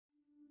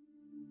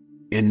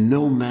and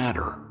no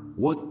matter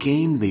what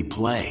game they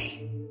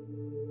play.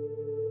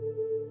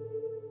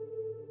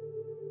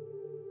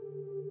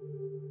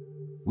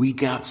 We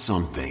got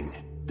something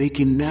they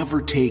can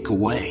never take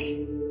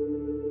away.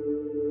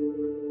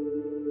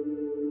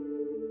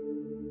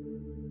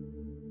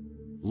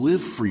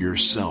 Live for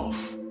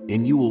yourself,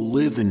 and you will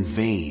live in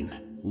vain.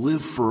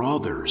 Live for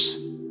others,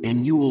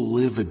 and you will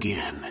live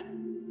again.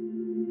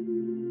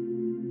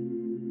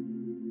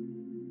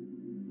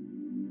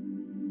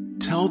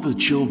 Tell the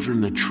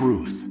children the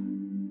truth.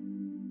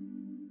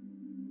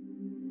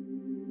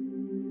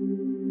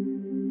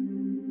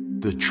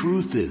 The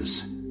truth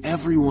is,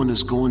 everyone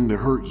is going to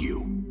hurt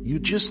you. You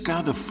just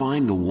gotta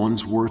find the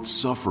ones worth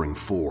suffering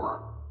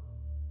for.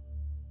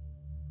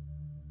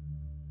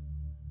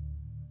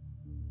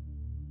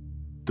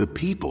 The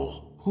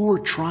people who are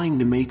trying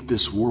to make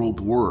this world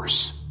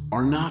worse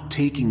are not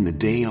taking the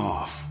day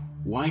off.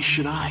 Why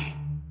should I?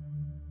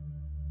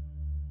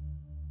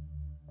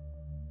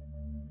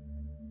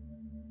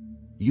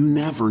 You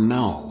never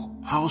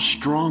know how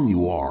strong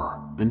you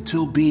are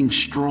until being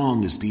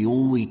strong is the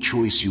only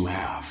choice you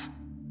have.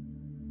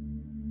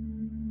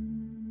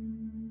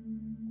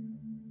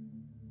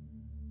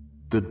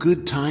 The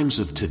good times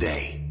of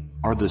today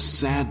are the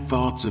sad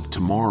thoughts of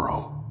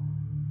tomorrow.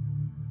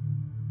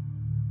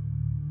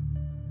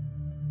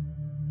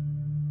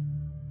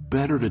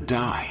 Better to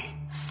die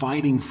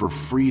fighting for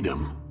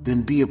freedom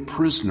than be a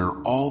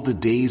prisoner all the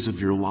days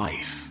of your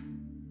life.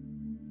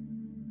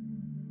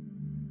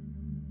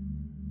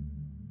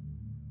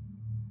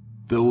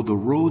 Though the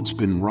road's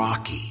been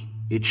rocky,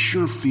 it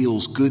sure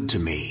feels good to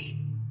me.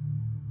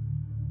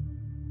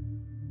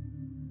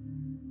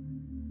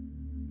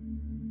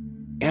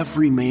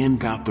 Every man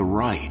got the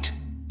right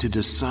to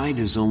decide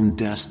his own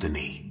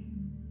destiny.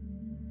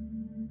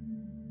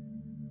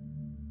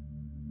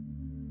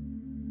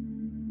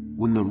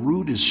 When the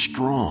root is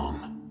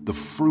strong, the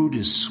fruit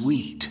is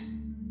sweet.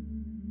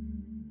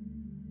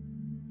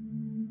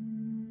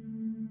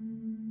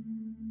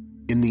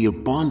 In the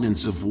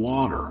abundance of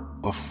water,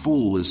 a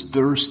fool is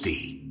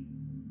thirsty.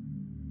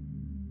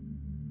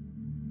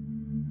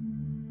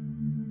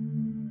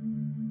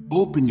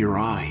 Open your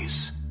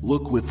eyes,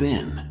 look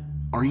within.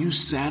 Are you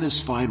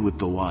satisfied with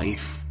the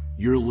life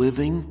you're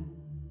living?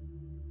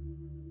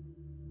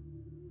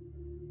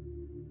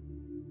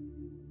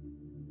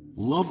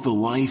 Love the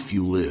life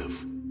you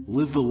live.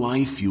 Live the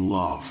life you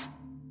love.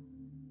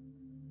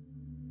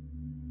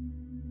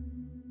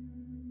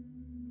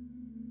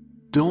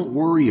 Don't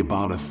worry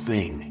about a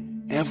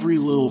thing. Every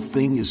little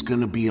thing is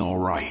gonna be all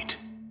right.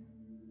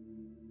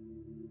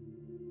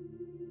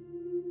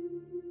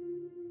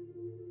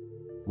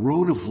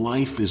 Road of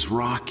life is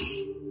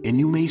rocky, and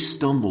you may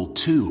stumble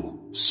too,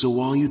 so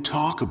while you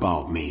talk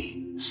about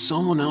me,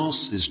 someone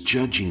else is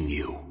judging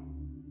you.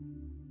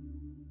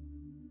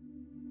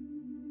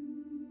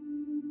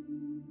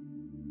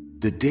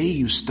 The day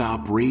you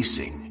stop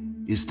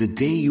racing is the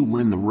day you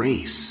win the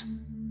race.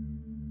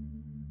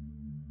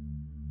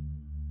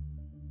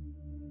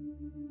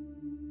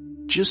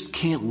 Just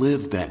can't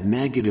live that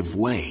negative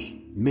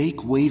way.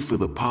 Make way for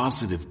the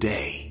positive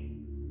day.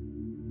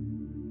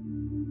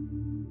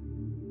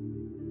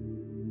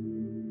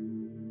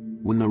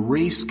 When the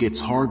race gets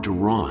hard to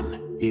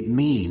run, it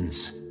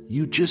means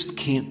you just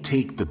can't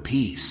take the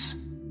peace.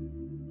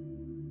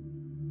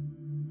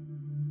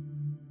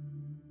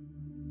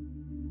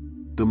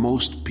 The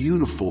most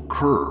beautiful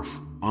curve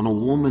on a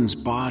woman's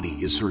body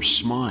is her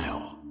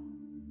smile.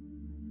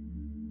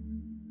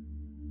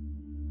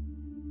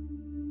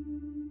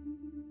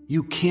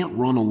 You can't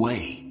run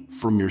away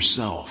from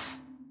yourself.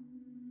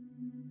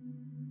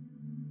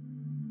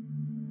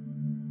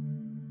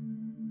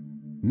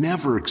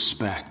 Never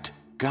expect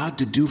God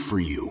to do for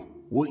you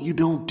what you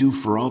don't do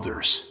for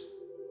others.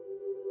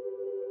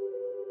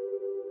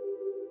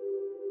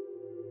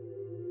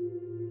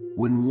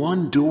 When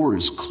one door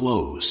is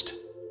closed,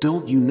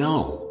 don't you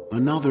know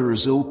another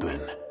is open?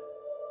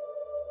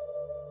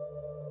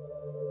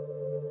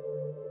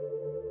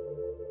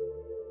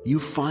 You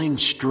find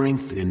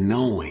strength in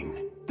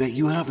knowing that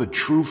you have a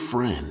true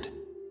friend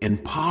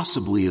and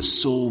possibly a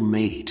soul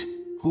mate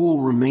who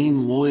will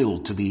remain loyal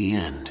to the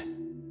end.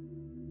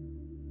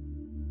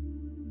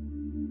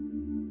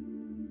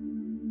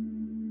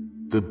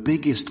 The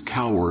biggest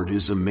coward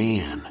is a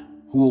man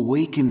who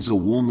awakens a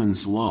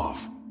woman's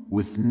love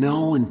with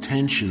no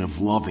intention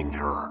of loving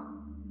her.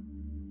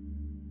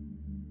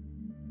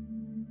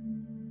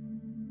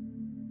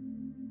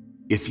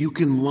 If you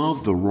can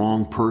love the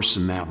wrong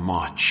person that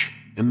much,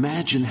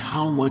 imagine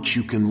how much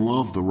you can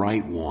love the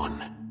right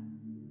one.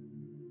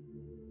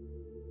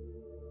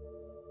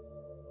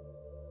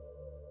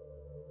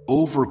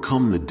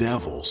 Overcome the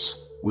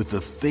devils with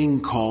a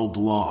thing called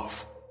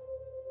love.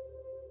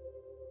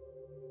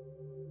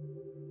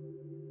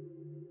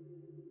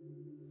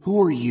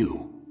 Who are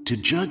you to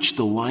judge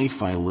the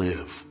life I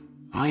live?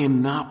 I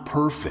am not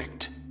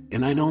perfect,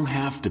 and I don't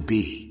have to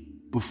be.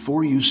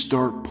 Before you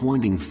start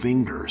pointing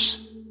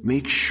fingers,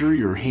 make sure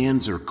your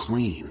hands are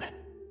clean.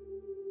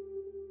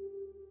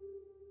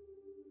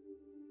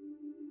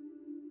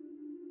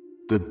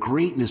 The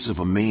greatness of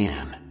a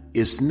man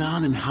is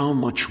not in how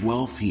much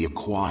wealth he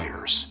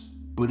acquires,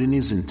 but in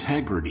his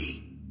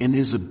integrity and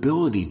his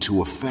ability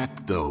to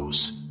affect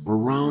those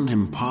around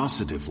him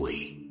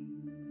positively.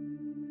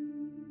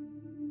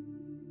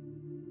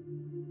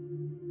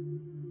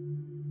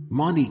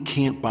 Money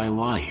can't buy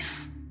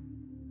life.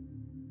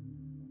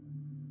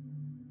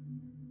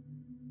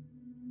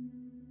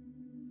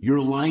 Your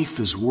life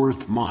is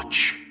worth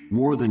much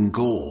more than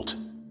gold.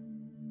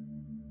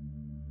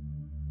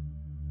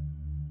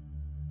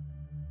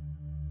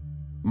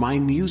 My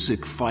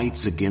music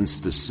fights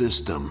against the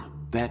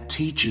system that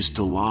teaches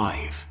to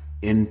live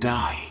and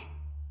die.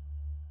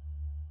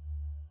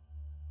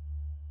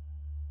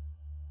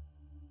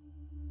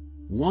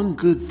 One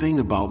good thing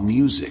about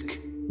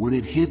music, when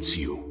it hits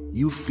you,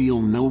 you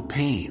feel no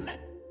pain.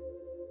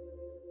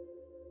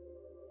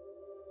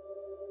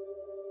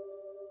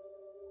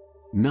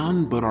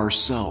 None but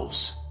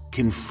ourselves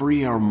can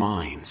free our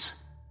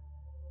minds.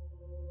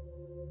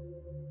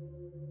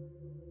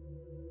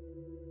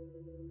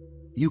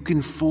 You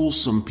can fool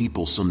some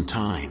people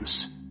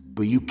sometimes,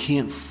 but you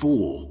can't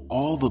fool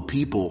all the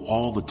people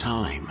all the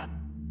time.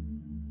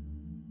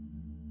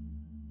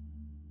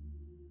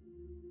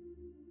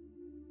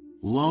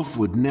 Love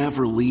would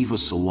never leave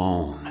us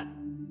alone.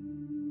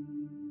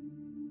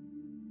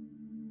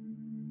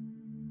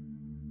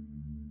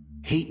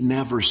 Hate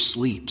never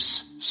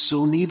sleeps,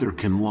 so neither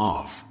can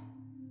love.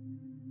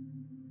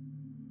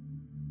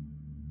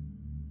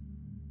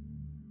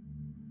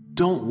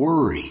 Don't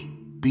worry,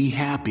 be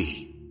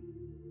happy.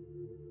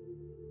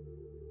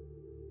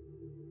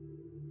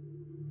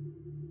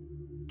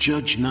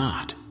 Judge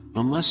not,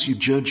 unless you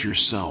judge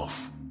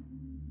yourself.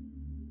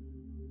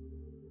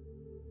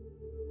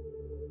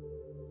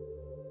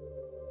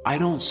 I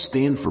don't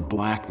stand for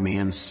black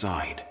man's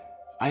side.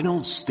 I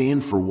don't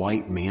stand for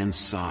white man's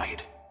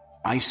side.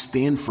 I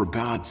stand for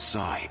God's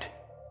side.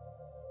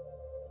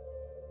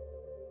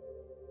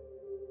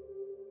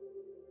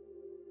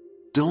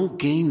 Don't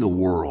gain the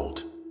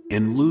world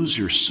and lose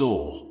your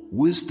soul.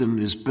 Wisdom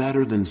is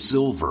better than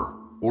silver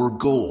or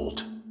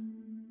gold.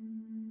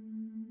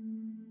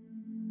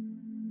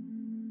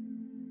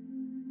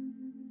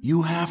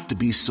 You have to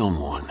be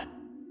someone.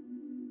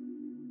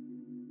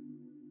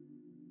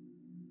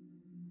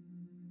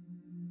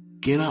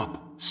 Get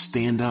up,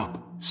 stand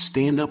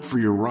up for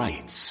your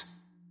rights.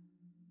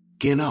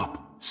 Get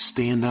up,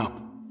 stand up,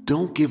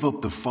 don't give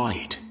up the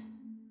fight.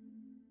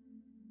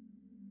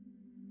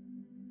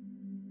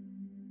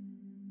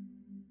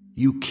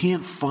 You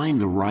can't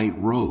find the right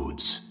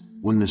roads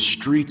when the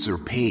streets are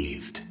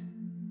paved.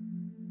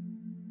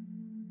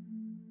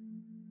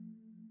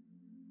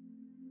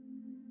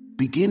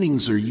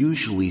 Beginnings are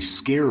usually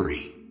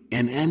scary,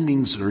 and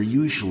endings are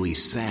usually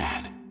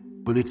sad,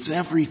 but it's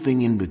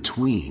everything in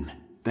between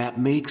that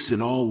makes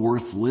it all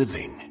worth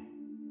living.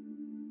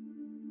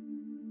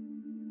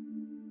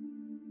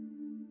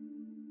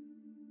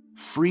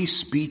 Free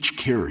speech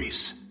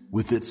carries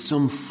with it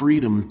some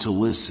freedom to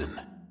listen.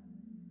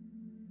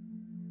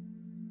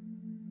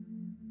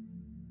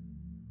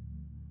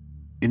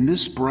 In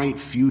this bright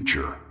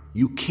future,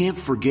 you can't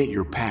forget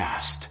your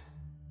past.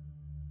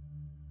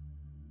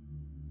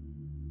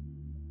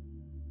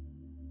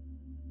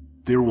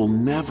 There will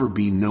never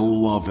be no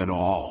love at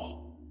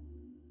all.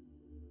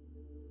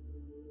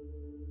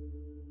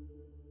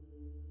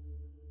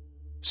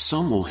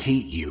 Some will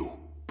hate you,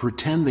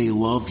 pretend they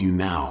love you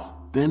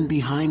now, then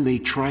behind they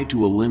try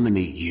to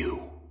eliminate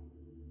you.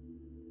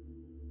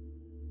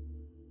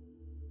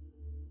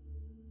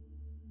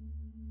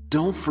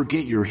 Don't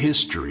forget your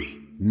history,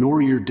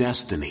 nor your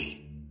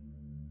destiny.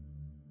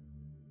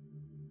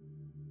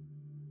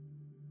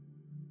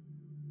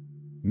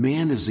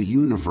 Man is a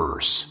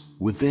universe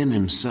within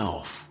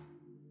himself.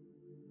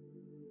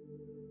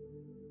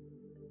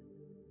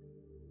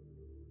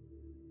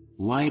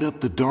 Light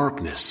up the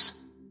darkness.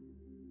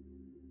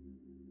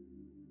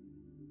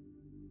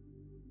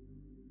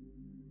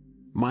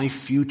 My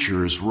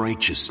future is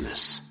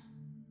righteousness.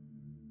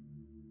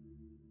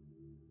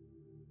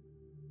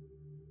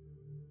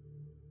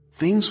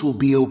 Things will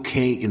be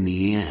okay in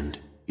the end.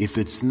 If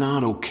it's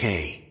not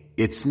okay,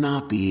 it's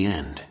not the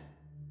end.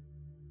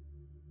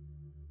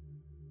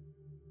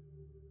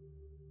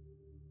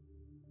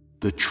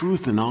 The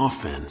truth an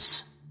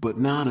offense, but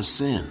not a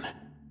sin.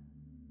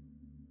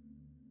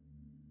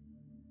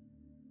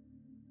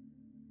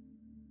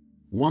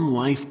 One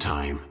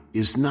lifetime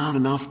is not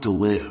enough to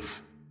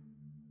live.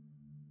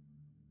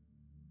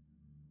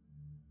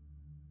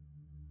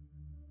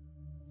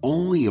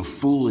 Only a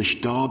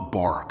foolish dog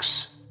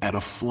barks at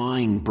a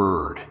flying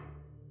bird.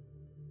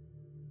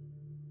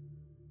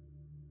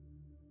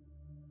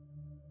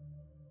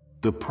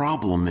 The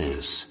problem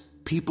is,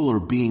 people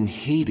are being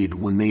hated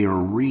when they are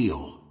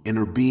real, and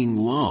are being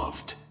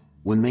loved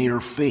when they are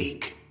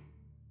fake.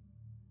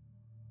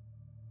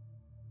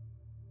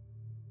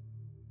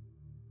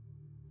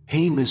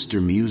 Hey,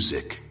 Mr.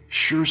 Music,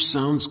 sure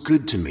sounds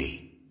good to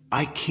me.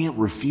 I can't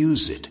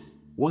refuse it.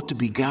 What to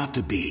be got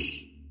to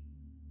be.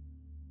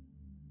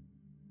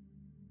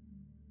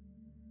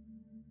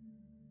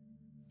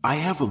 I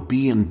have a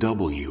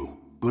BMW,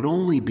 but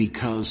only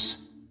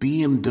because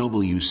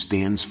BMW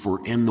stands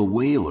for In the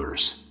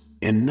Whalers,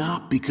 and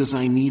not because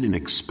I need an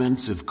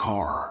expensive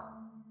car.